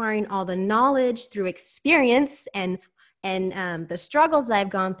and acquiring all the knowledge through experience and the struggles I've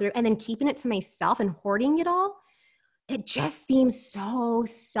gone through, and then keeping it to myself and hoarding it all, it just seems so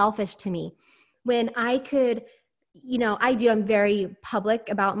selfish to me. When I could, I'm very public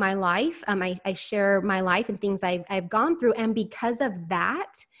about my life. I share my life and things I've gone through. And because of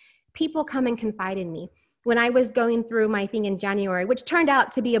that, people come and confide in me. When I was going through my thing in January, which turned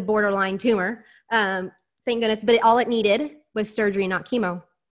out to be a borderline tumor, thank goodness, but all it needed was surgery, not chemo.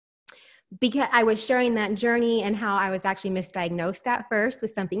 Because I was sharing that journey and how I was actually misdiagnosed at first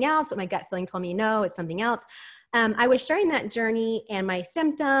with something else, but my gut feeling told me, no, it's something else. I was sharing that journey and my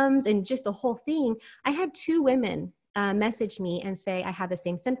symptoms and just the whole thing. I had 2 women message me and say, I have the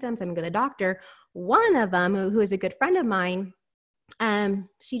same symptoms. I'm going to go to the doctor. One of them, who is a good friend of mine,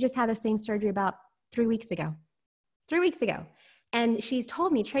 she just had the same surgery about 3 weeks ago. 3 weeks ago. And she's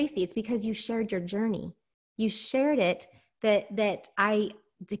told me, Tracey, it's because you shared your journey. You shared it the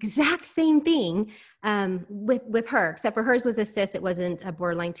exact same thing with her, except for hers was a cyst. It wasn't a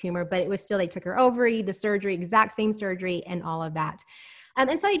borderline tumor, but it was still, they took her ovary, the surgery, exact same surgery and all of that.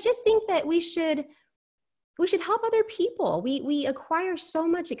 And so I just think that we should we should help other people. We acquire so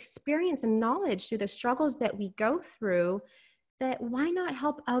much experience and knowledge through the struggles that we go through, that why not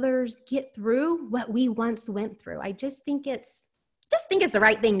help others get through what we once went through? I just think it's the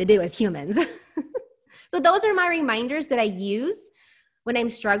right thing to do as humans. So those are my reminders that I use when I'm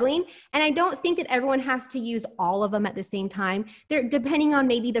struggling. And I don't think that everyone has to use all of them at the same time. They're depending on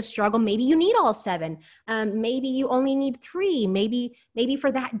maybe the struggle. Maybe you need all 7. Maybe you only need 3. Maybe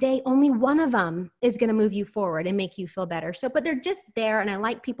for that day, only one of them is going to move you forward and make you feel better. So, but they're just there. And I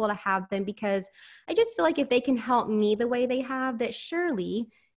like people to have them, because I just feel like if they can help me the way they have, that surely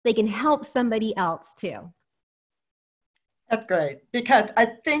they can help somebody else too. That's great, because I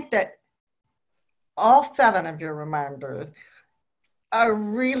think that all 7 of your reminders are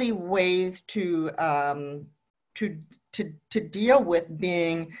really ways to deal with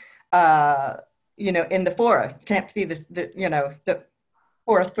being, in the forest. Can't see the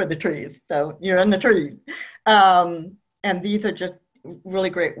forest for the trees, so you're in the trees. And these are just really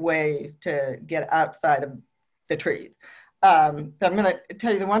great ways to get outside of the trees. So I'm going to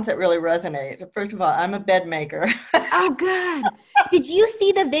tell you the ones that really resonate. First of all, I'm a bed maker. Oh, good. Did you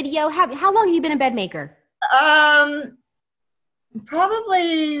see the video? How long have you been a bed maker?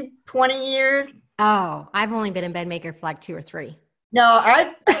 Probably 20 years. Oh, I've only been a bed maker for like 2 or 3. No,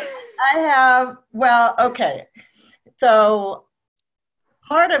 I have, well, okay. So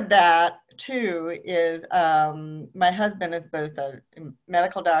part of that too is my husband is both a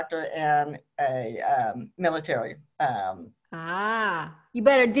medical doctor and a military. You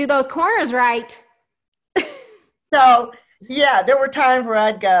better do those corners right. So yeah, there were times where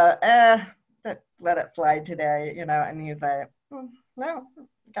I'd go, let it slide today, and he's like, no,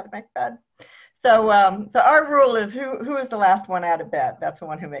 gotta make bed. So our rule is who is the last one out of bed? That's the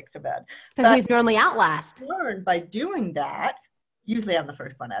one who makes the bed. So who's normally out last? Learned by doing that, usually I'm the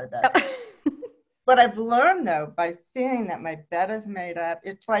first one out of bed. What I've learned though, by seeing that my bed is made up,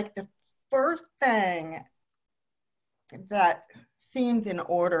 it's like the first thing that seems in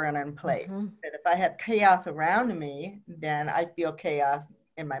order and in place. Mm-hmm. That if I have chaos around me, then I feel chaos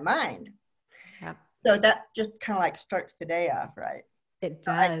in my mind. Yeah. So that just kind of like starts the day off, right? It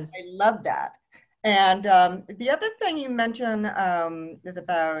does. I love that. And the other thing you mentioned is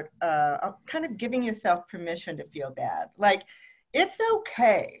about kind of giving yourself permission to feel bad. Like, it's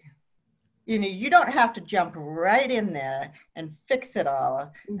okay. You don't have to jump right in there and fix it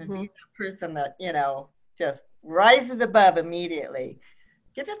all, mm-hmm. and be the person that, just rises above immediately.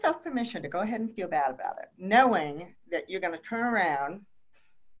 Give yourself permission to go ahead and feel bad about it, knowing that you're going to turn around,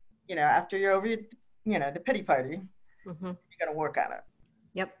 after you're over, the pity party, mm-hmm. you're going to work on it.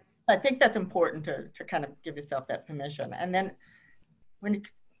 Yep. I think that's important to kind of give yourself that permission. And then when it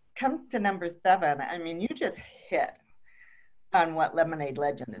comes to number 7, I mean, you just hit on what Lemonade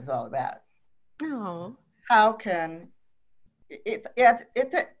Legend is all about. Oh. How can it's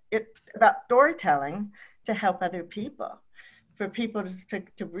about storytelling to help other people, for people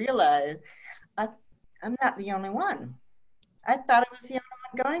to realize I'm not the only one. I thought I was the only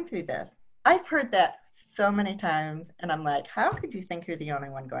one going through this. I've heard that so many times, and I'm like, how could you think you're the only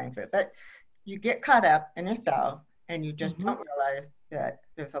one going through it? But you get caught up in yourself, and you just mm-hmm. don't realize that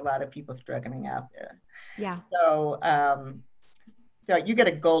there's a lot of people struggling out there. Yeah. So you get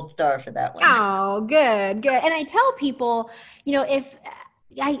a gold star for that one. Oh, good. And I tell people, if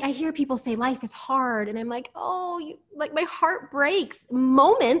I hear people say life is hard, and I'm like, like my heart breaks.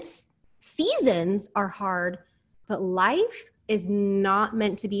 Moments, seasons are hard, but life is not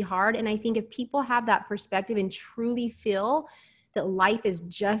meant to be hard. And I think if people have that perspective and truly feel that life is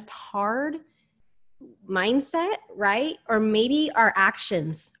just hard mindset, right? Or maybe our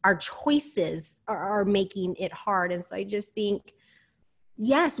actions, our choices are making it hard. And so I just think,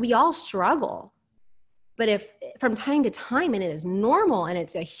 yes, we all struggle, but if from time to time, and it is normal and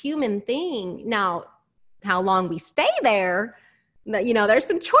it's a human thing. Now, how long we stay there, there's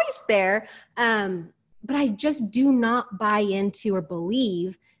some choice there. But I just do not buy into or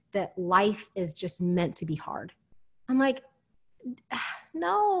believe that life is just meant to be hard. I'm like,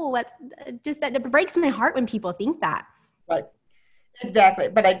 no, that breaks my heart when people think that. Right. Exactly.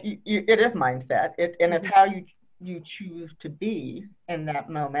 But it is mindset. And it's how you choose to be in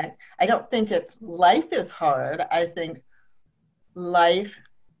that moment. I don't think life is hard. I think life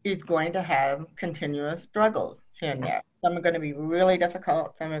is going to have continuous struggles here and there. Some are going to be really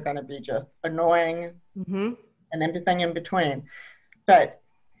difficult. Some are going to be just annoying, mm-hmm. and everything in between. But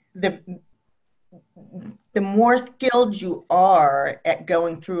the more skilled you are at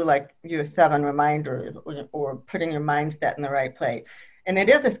going through like your 7 reminders or putting your mindset in the right place, and it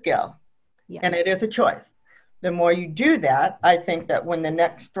is a skill, yes. and it is a choice. The more you do that, I think that when the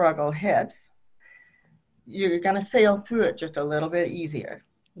next struggle hits, you're going to sail through it just a little bit easier.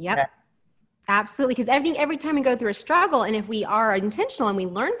 Yep. Right? Absolutely. Because every time we go through a struggle, and if we are intentional and we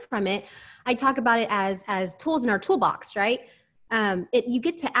learn from it, I talk about it as tools in our toolbox, right? You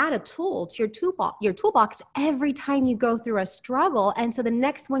get to add a tool to your toolbox every time you go through a struggle. And so the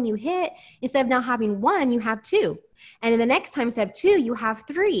next one you hit, instead of now having one, you have two. And then the next time instead of two, you have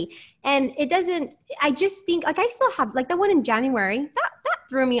three. And I just think like I still have like the one in January that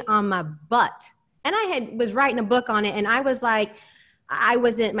threw me on my butt. And I was writing a book on it. And I was like,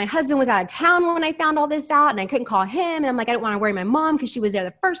 my husband was out of town when I found all this out, and I couldn't call him. And I'm like, I don't want to worry my mom because she was there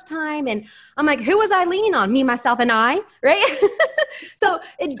the first time. And I'm like, who was I leaning on? Me, myself, and I, right? So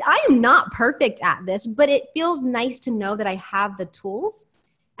I am not perfect at this, but it feels nice to know that I have the tools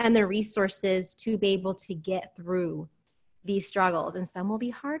and the resources to be able to get through these struggles. And some will be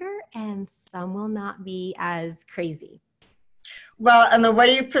harder and some will not be as crazy. Well, and the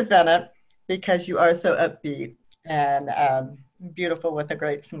way you present it, because you are so upbeat and beautiful with a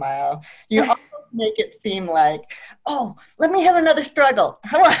great smile, you also make it seem like, oh, let me have another struggle.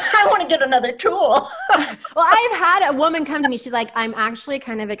 I want to get another tool. Well, I've had a woman come to me. She's like, I'm actually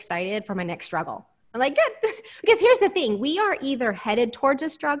kind of excited for my next struggle. I'm like, good. Because here's the thing. We are either headed towards a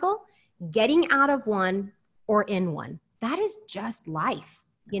struggle, getting out of one, or in one. That is just life,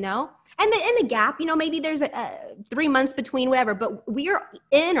 you know? And the gap, you know, maybe there's 3 months between whatever, but we are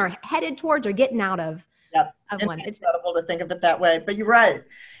in or headed towards or getting out of. Yep. It's incredible to think of it that way, but you're right.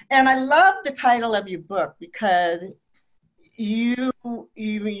 And I love the title of your book because you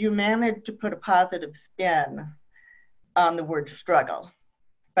managed to put a positive spin on the word struggle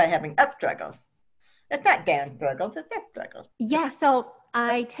by having Upstruggle. It's not down struggles, it's Upstruggle. Yeah, so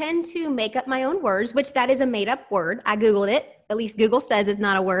I tend to make up my own words, which that is a made up word. I Googled it. At least Google says it's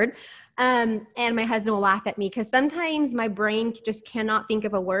not a word. And my husband will laugh at me because sometimes my brain just cannot think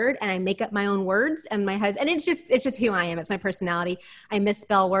of a word and I make up my own words, and it's just who I am. It's my personality. I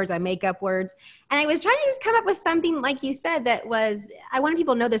misspell words. I make up words. And I was trying to just come up with something, like you said, I wanted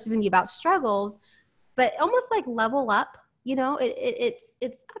people to know this isn't about struggles, but almost like level up, you know, it's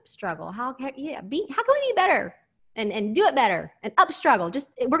Upstruggle. How can we be better? And do it better and Upstruggle.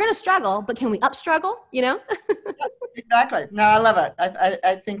 We're going to struggle, but can we Upstruggle, you know? Exactly. No, I love it.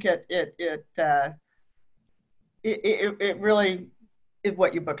 I think it really is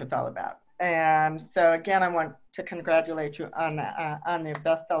what your book is all about. And so again, I want to congratulate you on the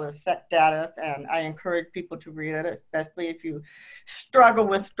bestseller status, and I encourage people to read it, especially if you struggle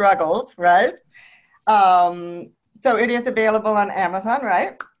with struggles, right? So it is available on Amazon,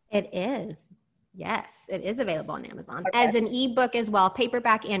 right? It is. Yes, it is available on Amazon as an ebook as well,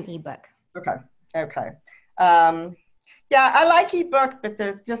 paperback and ebook. Okay. Yeah, I like ebooks, but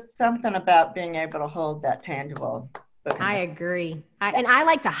there's just something about being able to hold that tangible book. I agree. And I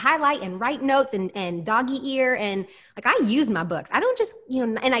like to highlight and write notes and doggy ear, and like I use my books. I don't just,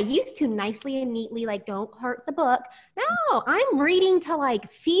 and I used to nicely and neatly, like, don't hurt the book. No, I'm reading to like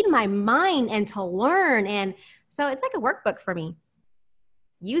feed my mind and to learn. And so it's like a workbook for me.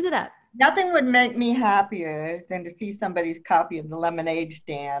 Use it up. Nothing would make me happier than to see somebody's copy of the Lemonade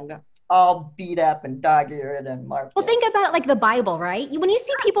Stand all beat up and dog-eared and marked. Well, think about it like the Bible, right? When you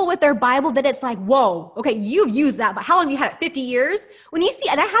see people with their Bible that it's like, whoa, okay, you've used that, but how long have you had it? 50 years? When you see,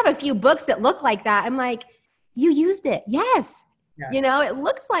 and I have a few books that look like that, I'm like, you used it. Yes. Yeah. It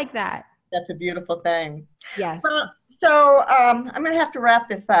looks like that. That's a beautiful thing. Yes. Well, so I'm going to have to wrap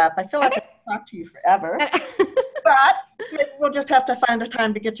this up. I feel like I can talk to you forever, but we'll just have to find a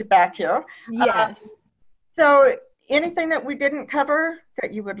time to get you back here. Yes. So anything that we didn't cover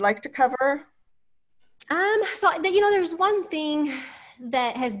that you would like to cover? There's one thing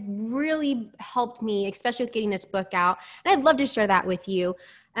that has really helped me, especially with getting this book out. And I'd love to share that with you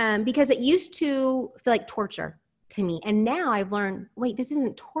because it used to feel like torture to me. And now I've learned, wait, this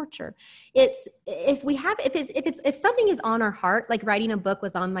isn't torture. It's if something is on our heart, like writing a book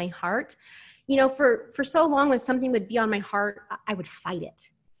was on my heart, for so long when something would be on my heart, I would fight it.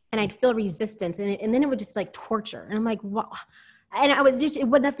 And I'd feel resistance, and then it would just like torture. And I'm like, wow. And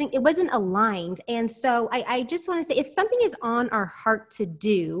it wasn't aligned. And so I just want to say, if something is on our heart to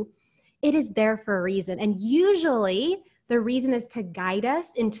do, it is there for a reason. And usually the reason is to guide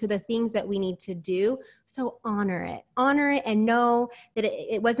us into the things that we need to do. So honor it and know that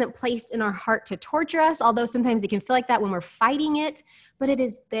it wasn't placed in our heart to torture us. Although sometimes it can feel like that when we're fighting it, but it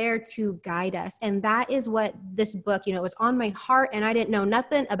is there to guide us. And that is what this book, it was on my heart, and I didn't know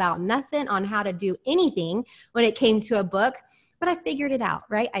nothing on how to do anything when it came to a book, but I figured it out,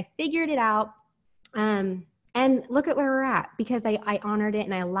 right? I figured it out. And look at where we're at because I honored it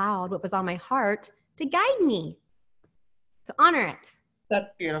and I allowed what was on my heart to guide me. So honor it. That's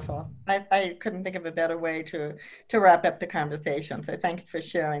beautiful. I couldn't think of a better way to wrap up the conversation. So thanks for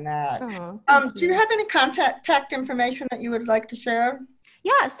sharing that. Oh, thank Do you you. have any contact information that you would like to share?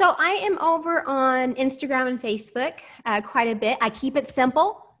 Yeah, so I am over on Instagram and Facebook quite a bit. I keep it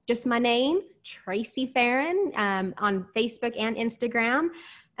simple, just my name, Tracey Ferrin, on Facebook and Instagram.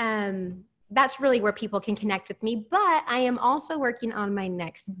 That's really where people can connect with me. But I am also working on my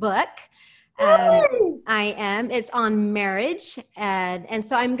next book. Um, Woo! it's on marriage. And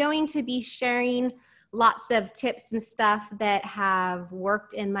so I'm going to be sharing lots of tips and stuff that have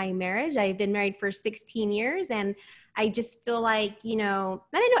worked in my marriage. I've been married for 16 years, and I just feel like, and I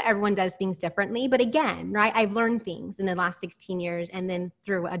know everyone does things differently, but again, right, I've learned things in the last 16 years and then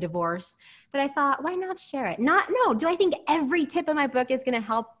through a divorce that I thought, why not share it? No, do I think every tip in my book is going to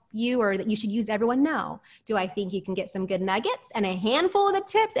help you or that you should use everyone? No. Do I think you can get some good nuggets and a handful of the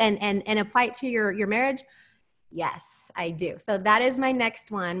tips and apply it to your marriage? Yes, I do. So that is my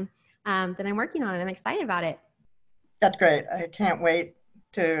next one that I'm working on, and I'm excited about it. That's great. I can't wait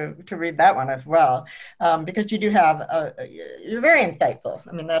to read that one as well, because you do have you're very insightful.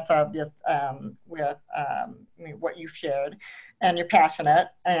 I mean, that's obvious with I mean, what you've shared, and you're passionate,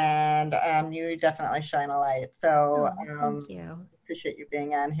 and you definitely shine a light. So Oh, thank you. appreciate you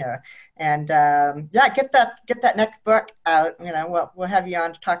being on here, and yeah, get that next book out. We'll have you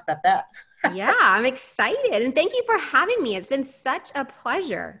on to talk about that. Yeah, I'm excited. And thank you for having me. It's been such a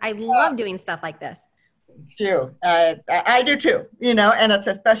pleasure. I love doing stuff like this. Too. I do too, and it's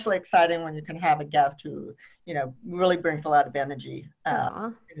especially exciting when you can have a guest who, really brings a lot of energy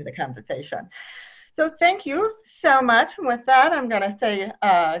Aw. into the conversation. So thank you so much. And with that, I'm going to say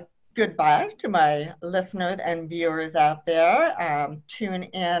goodbye to my listeners and viewers out there. Tune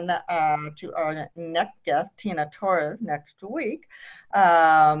in to our next guest, Tina Torres, next week.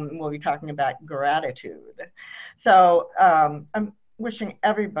 We'll be talking about gratitude. So I'm wishing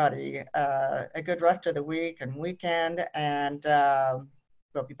everybody a good rest of the week and weekend, and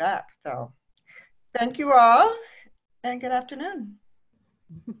we'll be back. So thank you all, and good afternoon.